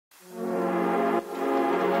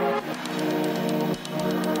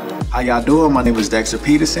How y'all doing? My name is Dexter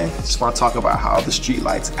Peterson. Just want to talk about how the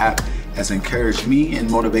Streetlights app has encouraged me and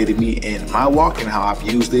motivated me in my walk and how I've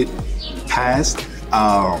used it in the past.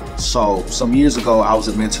 So some years ago, I was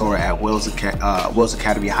a mentor at Wells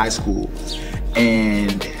Academy High School,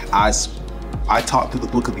 and I taught through the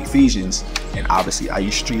book of Ephesians, and obviously I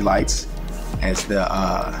use Streetlights as the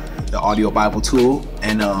audio Bible tool,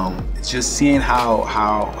 and just seeing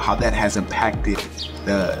how that has impacted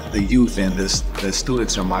the youth and the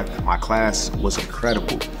students in my class was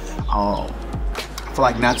incredible. I feel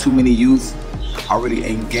like not too many youth are really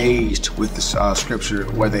engaged with the scripture,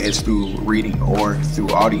 whether it's through reading or through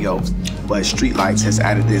audio, but Streetlights has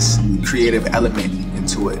added this creative element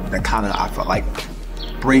into it that kind of, I feel like,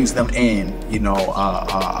 brings them in,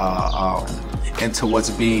 into what's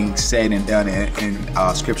being said and done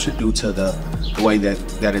in scripture due to the way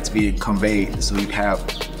that it's being conveyed. So you have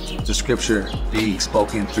the scripture being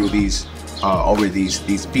spoken through these over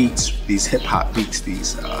these beats, these hip-hop beats,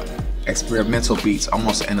 these experimental beats,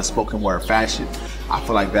 almost in a spoken word fashion. I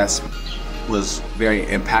feel like was very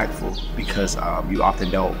impactful because you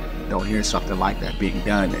often don't hear something like that being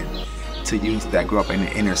done. And to youth that grew up in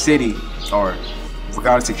the inner city, or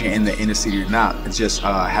regardless if you're in the inner city or not, it's just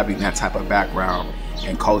having that type of background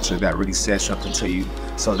and culture that really says something to you.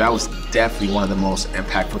 So that was definitely one of the most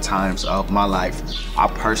impactful times of my life. I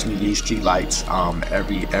personally use Streetlights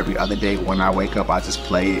every other day. When I wake up, I just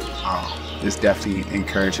play it. It's definitely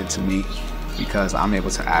encouraging to me because I'm able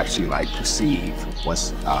to actually perceive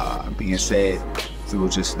what's being said through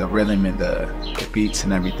just the rhythm and the beats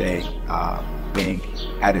and everything being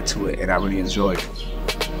added to it, and I really enjoy it.